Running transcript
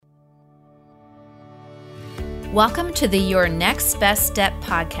Welcome to the Your Next Best Step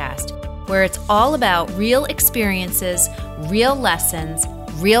podcast, where it's all about real experiences, real lessons,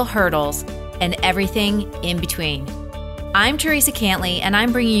 real hurdles, and everything in between. I'm Teresa Cantley, and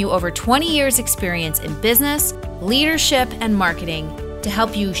I'm bringing you over 20 years experience in business, leadership, and marketing to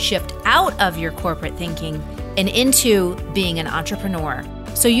help you shift out of your corporate thinking and into being an entrepreneur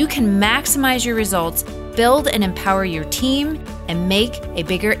so you can maximize your results, build and empower your team, and make a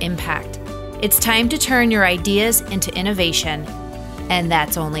bigger impact. It's time to turn your ideas into innovation, and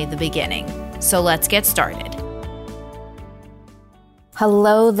that's only the beginning. So let's get started.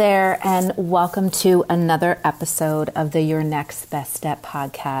 Hello there, and welcome to another episode of the Your Next Best Step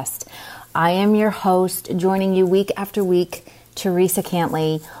podcast. I am your host, joining you week after week, Teresa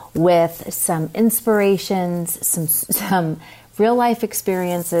Cantley, with some inspirations, some real life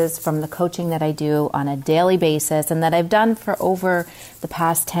experiences from the coaching that I do on a daily basis and that I've done for over the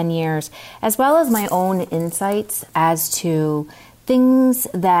past 10 years, as well as my own insights as to things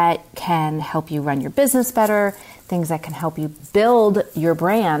that can help you run your business better, things that can help you build your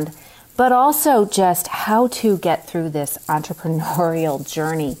brand, but also just how to get through this entrepreneurial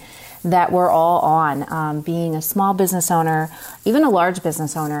journey that we're all on, being a small business owner, even a large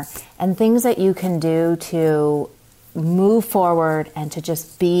business owner, and things that you can do to move forward and to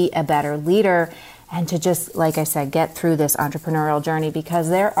just be a better leader and to just, like I said, get through this entrepreneurial journey, because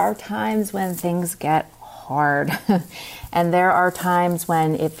there are times when things get hard and there are times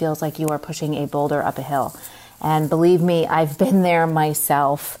when it feels like you are pushing a boulder up a hill. And believe me, I've been there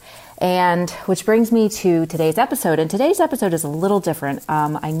myself. And which brings me to today's episode. And today's episode is a little different.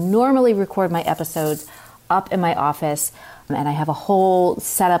 I normally record my episodes up in my office, and I have a whole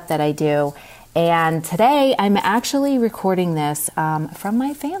setup that I do. And today I'm actually recording this from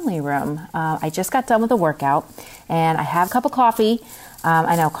my family room. I just got done with a workout and I have a cup of coffee.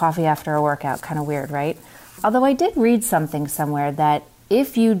 I know, coffee after a workout, kind of weird, right? Although I did read something somewhere that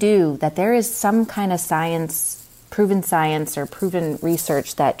if you do, that there is some kind of proven science or proven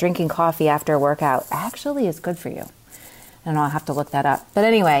research that drinking coffee after a workout actually is good for you. And I'll have to look that up. But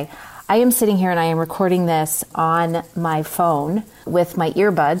anyway, I am sitting here and I am recording this on my phone with my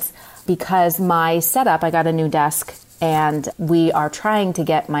earbuds, because my setup, I got a new desk and we are trying to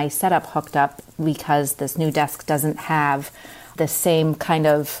get my setup hooked up because this new desk doesn't have the same kind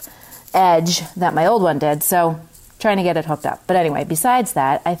of edge that my old one did. So trying to get it hooked up. But anyway, besides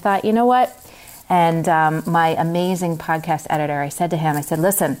that, I thought, you know what? And my amazing podcast editor, I said to him, I said,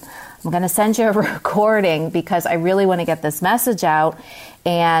 listen, I'm going to send you a recording because I really want to get this message out.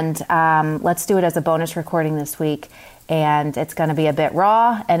 And let's do it as a bonus recording this week. And it's going to be a bit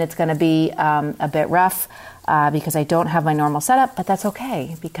raw and it's going to be a bit rough because I don't have my normal setup, but that's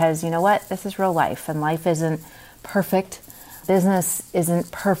okay, because you know what? This is real life and life isn't perfect. Business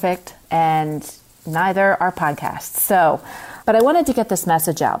isn't perfect, and neither are podcasts. So, but I wanted to get this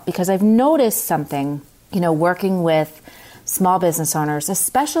message out because I've noticed something, working with small business owners,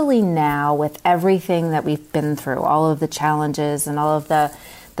 especially now with everything that we've been through, all of the challenges and all of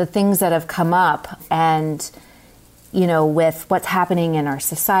the things that have come up, and with what's happening in our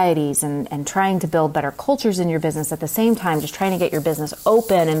societies and trying to build better cultures in your business at the same time, just trying to get your business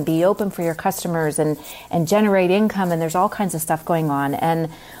open and be open for your customers and generate income. And there's all kinds of stuff going on. And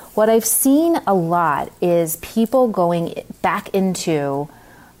what I've seen a lot is people going back into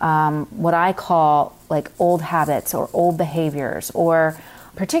what I call like old habits or old behaviors, or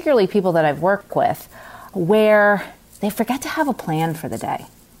particularly people that I've worked with, where they forget to have a plan for the day.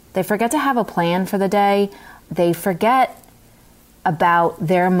 They forget to have a plan for the day. They forget about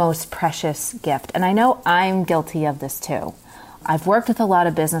their most precious gift. And I know I'm guilty of this too. I've worked with a lot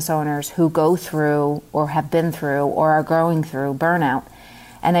of business owners who go through or have been through or are going through burnout.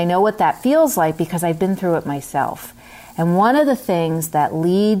 And I know what that feels like because I've been through it myself. And one of the things that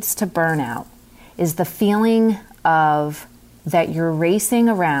leads to burnout is the feeling of that you're racing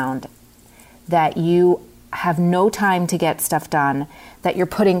around, that you have no time to get stuff done, that you're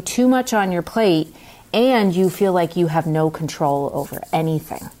putting too much on your plate, and you feel like you have no control over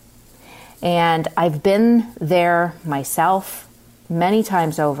anything. And I've been there myself many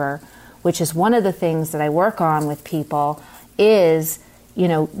times over, which is one of the things that I work on with people is,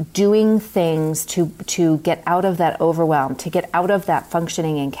 doing things to get out of that overwhelm, to get out of that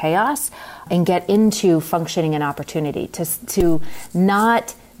functioning in chaos and get into functioning in opportunity, to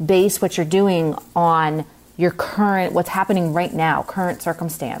not base what you're doing on your current, what's happening right now, current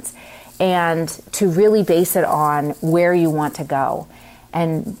circumstance, and to really base it on where you want to go.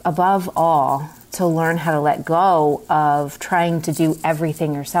 And above all, to learn how to let go of trying to do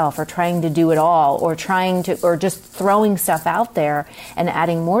everything yourself, or trying to do it all, or just throwing stuff out there and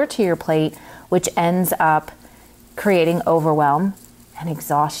adding more to your plate, which ends up creating overwhelm and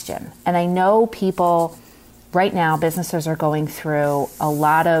exhaustion. And I know people right now, businesses are going through a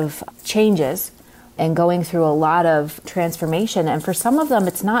lot of changes and going through a lot of transformation. And for some of them,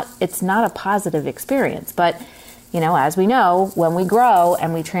 it's not a positive experience. But, as we know, when we grow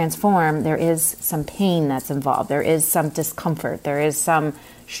and we transform, there is some pain that's involved. There is some discomfort. There is some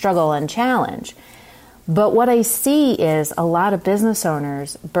struggle and challenge. But what I see is a lot of business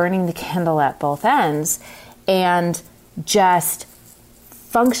owners burning the candle at both ends and just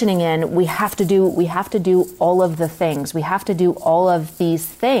functioning in, we have to do all of the things. We have to do all of these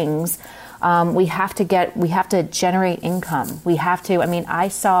things. We have to generate income. I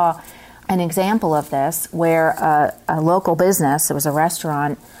saw an example of this where a local business, it was a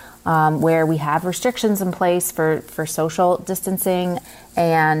restaurant, where we have restrictions in place for social distancing.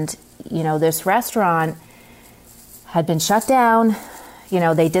 And, this restaurant had been shut down.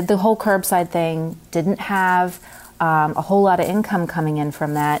 They did the whole curbside thing, didn't have a whole lot of income coming in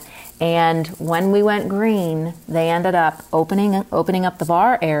from that. And when we went green, they ended up opening up the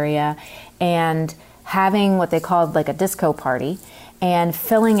bar area and having what they called like a disco party and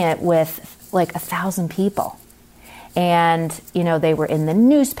filling it with like 1,000 people. And, they were in the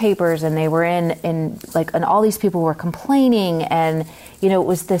newspapers and they were and all these people were complaining and, it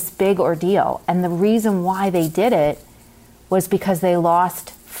was this big ordeal. And the reason why they did it was because they lost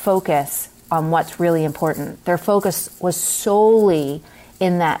focus on what's really important. Their focus was solely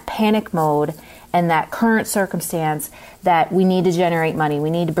in that panic mode and that current circumstance that we need to generate money, we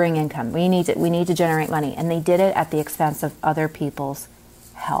need to bring income, we need to generate money. And they did it at the expense of other people's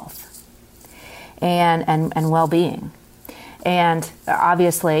health and well-being. And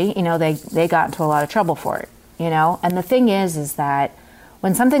obviously, they got into a lot of trouble for it, And the thing is that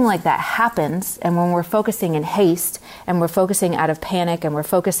when something like that happens and when we're focusing in haste and we're focusing out of panic and we're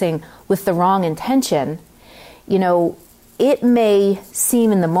focusing with the wrong intention, it may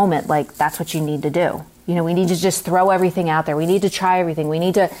seem in the moment like that's what you need to do. We need to just throw everything out there. We need to try everything. We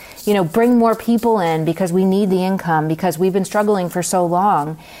need to, bring more people in because we need the income because we've been struggling for so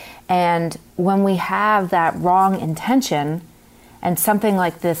long. And when we have that wrong intention and something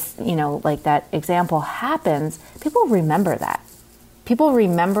like this, like that example happens, people remember that. People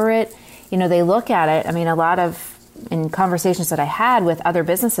remember it. They look at it. A lot of in conversations that I had with other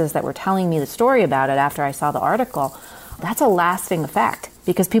businesses that were telling me the story about it after I saw the article, that's a lasting effect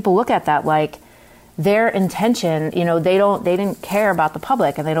because people look at that like their intention, they didn't care about the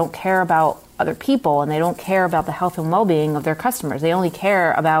public and they don't care about other people and they don't care about the health and well-being of their customers. They only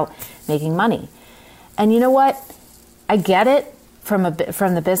care about making money. And you know what? I get it from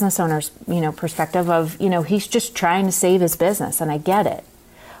the business owner's, perspective of, he's just trying to save his business and I get it.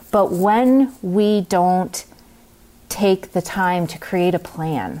 But when we don't take the time to create a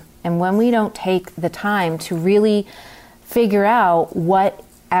plan and when we don't take the time to really figure out what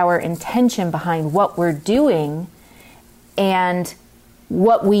our intention behind what we're doing and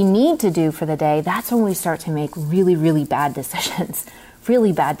what we need to do for the day, that's when we start to make really, really bad decisions,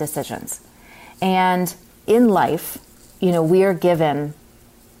 really bad decisions. And in life, we are given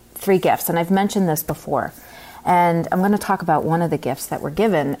 3 gifts, and I've mentioned this before. And I'm going to talk about one of the gifts that we're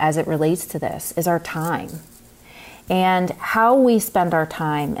given as it relates to this is our time. And how we spend our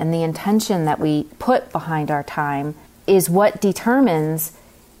time and the intention that we put behind our time is what determines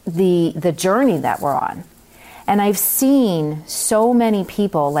the journey that we're on. And I've seen so many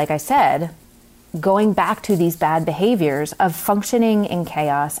people, like I said, going back to these bad behaviors of functioning in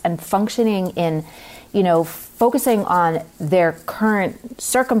chaos and functioning in, focusing on their current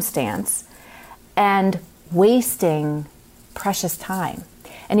circumstance and wasting precious time.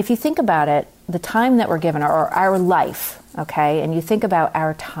 And if you think about it, the time that we're given, or our life, okay, and you think about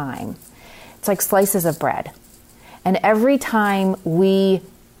our time, it's like slices of bread. And every time we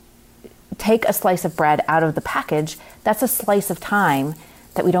take a slice of bread out of the package, that's a slice of time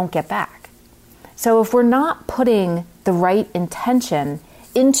that we don't get back. So if we're not putting the right intention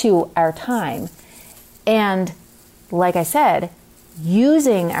into our time, and like I said,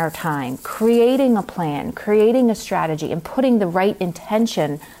 using our time, creating a plan, creating a strategy, and putting the right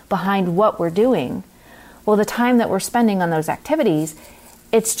intention behind what we're doing, well, the time that we're spending on those activities,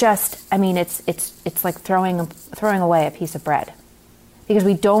 it's just, it's like throwing away a piece of bread because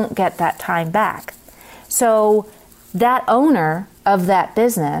we don't get that time back. So that owner of that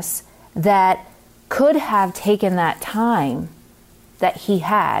business that could have taken that time that he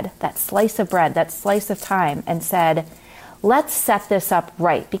had, that slice of bread, that slice of time, and said, let's set this up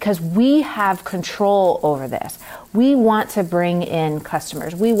right, because we have control over this. We want to bring in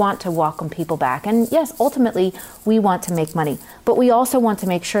customers. We want to welcome people back. And yes, ultimately, we want to make money. But we also want to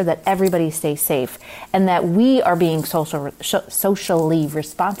make sure that everybody stays safe and that we are being socially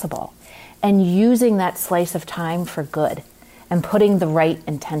responsible and using that slice of time for good and putting the right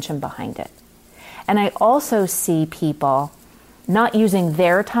intention behind it. And I also see people not using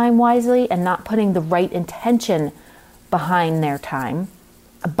their time wisely and not putting the right intention behind their time,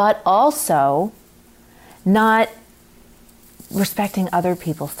 but also not respecting other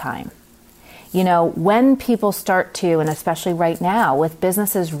people's time. You know, when people start to, and especially right now with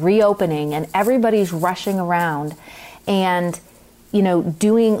businesses reopening and everybody's rushing around and, you know,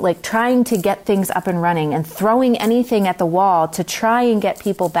 trying to get things up and running and throwing anything at the wall to try and get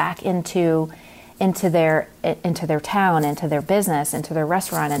people back into their town, into their business, into their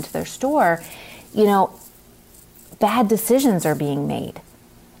restaurant, into their store, you know, bad decisions are being made.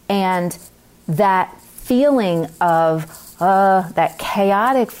 And that feeling of, that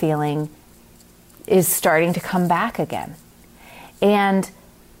chaotic feeling is starting to come back again. And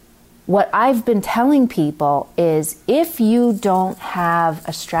what I've been telling people is, if you don't have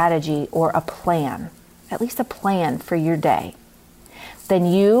a strategy or a plan, at least a plan for your day, then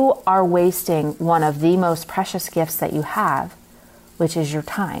you are wasting one of the most precious gifts that you have, which is your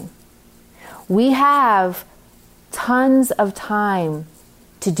time. We have tons of time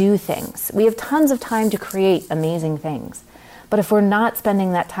to do things. We have tons of time to create amazing things. But if we're not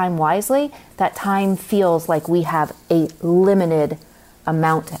spending that time wisely, that time feels like we have a limited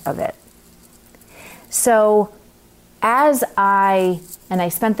amount of it. So as I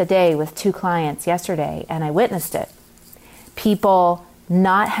spent the day with 2 clients yesterday and I witnessed it, people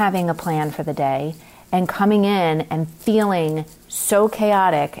not having a plan for the day and coming in and feeling so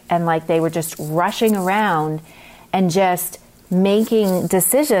chaotic and like they were just rushing around and just making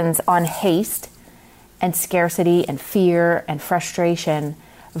decisions on haste and scarcity and fear and frustration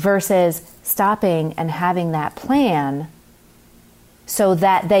versus stopping and having that plan so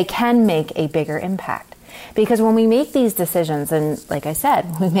that they can make a bigger impact. Because when we make these decisions, and like I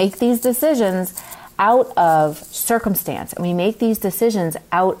said, we make these decisions out of circumstance and we make these decisions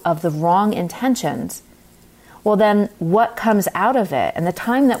out of the wrong intentions, well then what comes out of it and the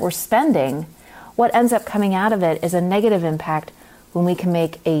time that we're spending, what ends up coming out of it is a negative impact when we can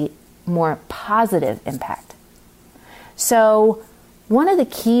make a more positive impact. So one of the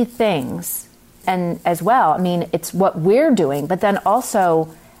key things, and as well, I mean, it's what we're doing, but then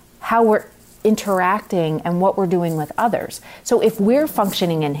also how we're interacting and what we're doing with others. So if we're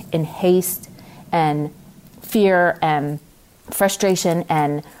functioning in haste and fear and frustration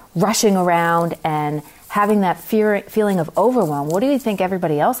and rushing around and having that feeling of overwhelm, what do you think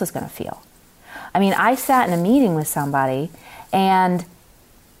everybody else is going to feel? I mean, I sat in a meeting with somebody and,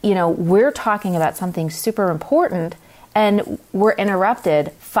 you know, we're talking about something super important and we're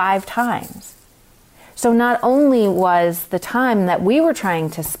interrupted 5 times. So not only was the time that we were trying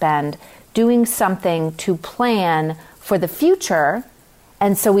to spend doing something to plan for the future,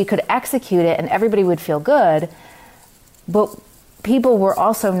 and so we could execute it and everybody would feel good, but people were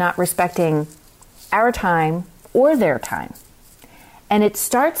also not respecting our time or their time. And it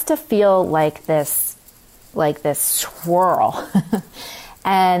starts to feel like this swirl.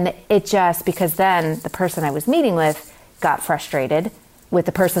 And it just, because then the person I was meeting with got frustrated with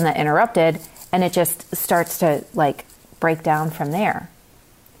the person that interrupted, and it just starts to like break down from there.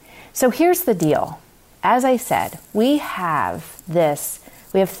 So here's the deal. As I said, we have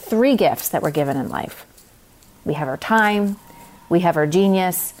 3 gifts that we're given in life. We have our time, we have our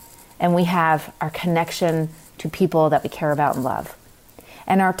genius, and we have our connection to people that we care about and love.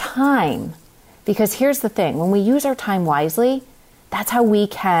 And our time, because here's the thing, when we use our time wisely, that's how we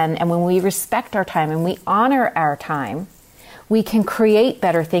can, and when we respect our time and we honor our time, we can create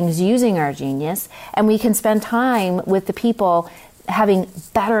better things using our genius, and we can spend time with the people having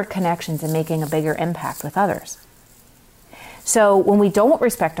better connections and making a bigger impact with others. So when we don't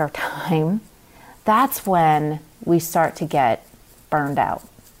respect our time, that's when we start to get burned out.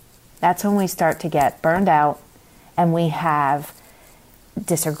 That's when we start to get burned out and we have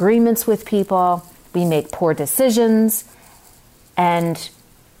disagreements with people, we make poor decisions, and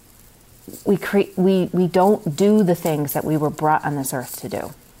we don't do the things that we were brought on this earth to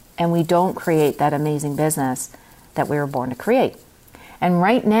do. And we don't create that amazing business that we were born to create. And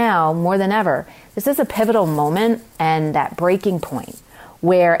right now, more than ever, this is a pivotal moment and that breaking point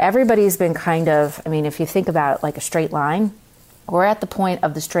where everybody's been kind of, I mean, if you think about it like a straight line, we're at the point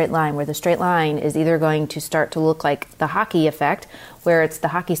of the straight line where the straight line is either going to start to look like the hockey effect, where it's the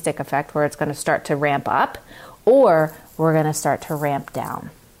hockey stick effect, where it's going to start to ramp up, or we're going to start to ramp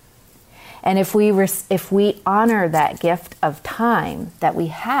down. And if we honor that gift of time that we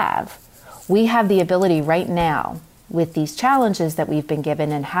have the ability right now with these challenges that we've been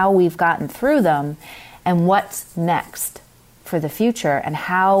given and how we've gotten through them and what's next for the future and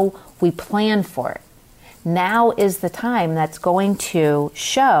how we plan for it. Now is the time that's going to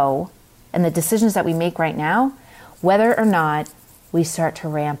show, and the decisions that we make right now, whether or not we start to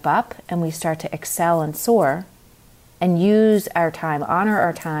ramp up and we start to excel and soar and use our time, honor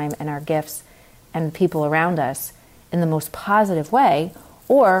our time and our gifts and people around us in the most positive way,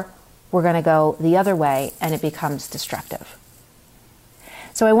 or we're going to go the other way and it becomes destructive.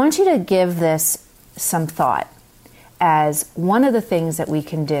 So I want you to give this some thought as one of the things that we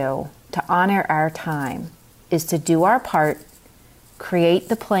can do to honor our time is to do our part, create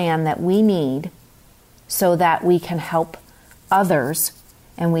the plan that we need so that we can help others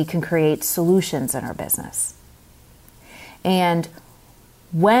and we can create solutions in our business. And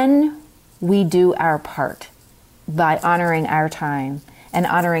when we do our part by honoring our time and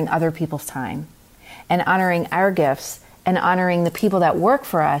honoring other people's time and honoring our gifts and honoring the people that work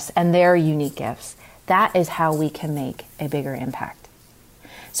for us and their unique gifts, that is how we can make a bigger impact.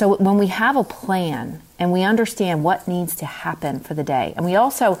 So when we have a plan and we understand what needs to happen for the day, and we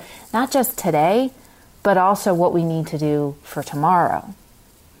also, not just today, but also what we need to do for tomorrow,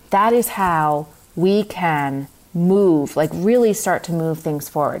 that is how we can move, like really start to move things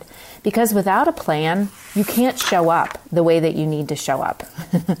forward. Because without a plan, you can't show up the way that you need to show up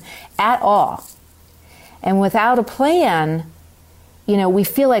at all. And without a plan, we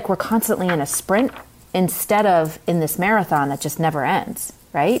feel like we're constantly in a sprint instead of in this marathon that just never ends,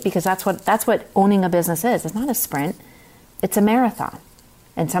 right? Because that's what owning a business is. It's not a sprint, it's a marathon.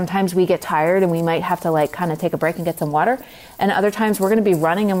 And sometimes we get tired and we might have to kind of take a break and get some water. And other times we're going to be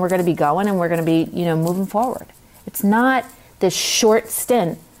running and we're going to be going and we're going to be, moving forward. It's not this short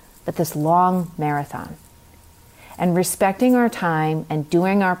stint, but this long marathon. And respecting our time and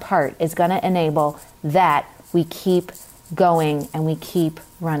doing our part is going to enable that we keep going and we keep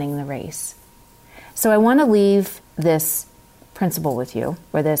running the race. So I want to leave this principle with you,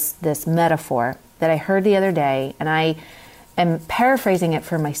 or this metaphor that I heard the other day, and I am paraphrasing it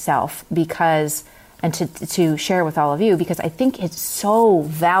for myself and to share with all of you, because I think it's so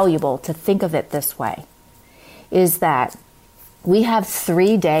valuable to think of it this way, is that we have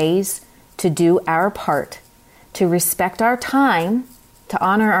 3 days to do our part, to respect our time, to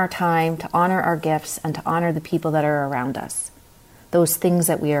honor our gifts, and to honor the people that are around us, those things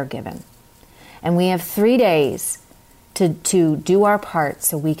that we are given. And we have 3 days to do our part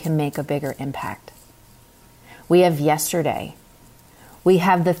so we can make a bigger impact. We have yesterday. We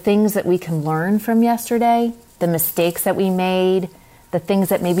have the things that we can learn from yesterday, the mistakes that we made, the things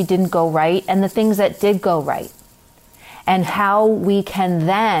that maybe didn't go right, and the things that did go right. And how we can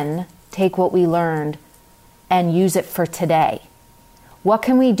then take what we learned and use it for today. What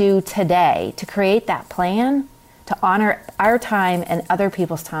can we do today to create that plan to honor our time and other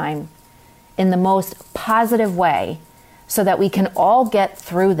people's time in the most positive way so that we can all get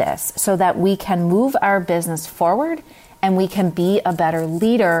through this, so that we can move our business forward and we can be a better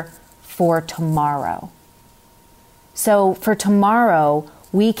leader for tomorrow. So for tomorrow,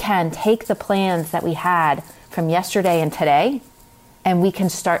 we can take the plans that we had from yesterday and today, and we can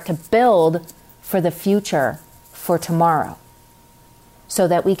start to build for the future for tomorrow, so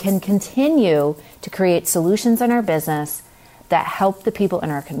that we can continue to create solutions in our business that help the people in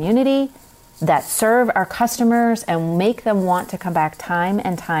our community, that serve our customers and make them want to come back time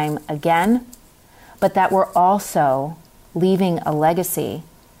and time again, but that we're also leaving a legacy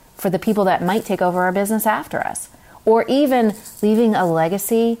for the people that might take over our business after us, or even leaving a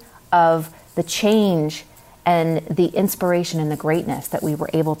legacy of the change and the inspiration and the greatness that we were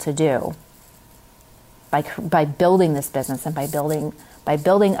able to do by building this business and by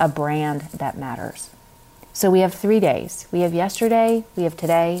building a brand that matters. So we have 3 days. We have yesterday, we have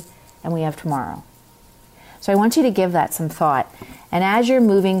today, and we have tomorrow. So I want you to give that some thought. And as you're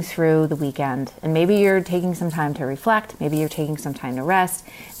moving through the weekend, and maybe you're taking some time to reflect, maybe you're taking some time to rest,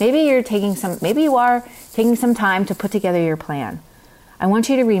 maybe you are taking some time to put together your plan. I want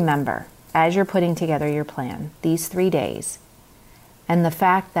you to remember, as you're putting together your plan, these 3 days, and the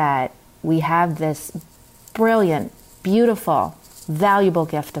fact that we have this brilliant, beautiful, valuable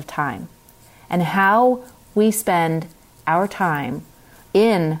gift of time, and how we spend our time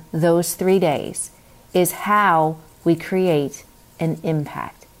in those 3 days is how we create an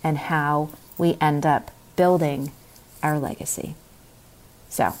impact and how we end up building our legacy.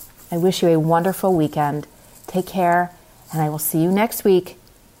 So I wish you a wonderful weekend. Take care, and I will see you next week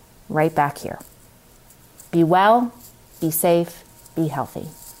right back here. Be well, Be safe, be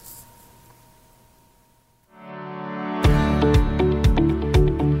healthy.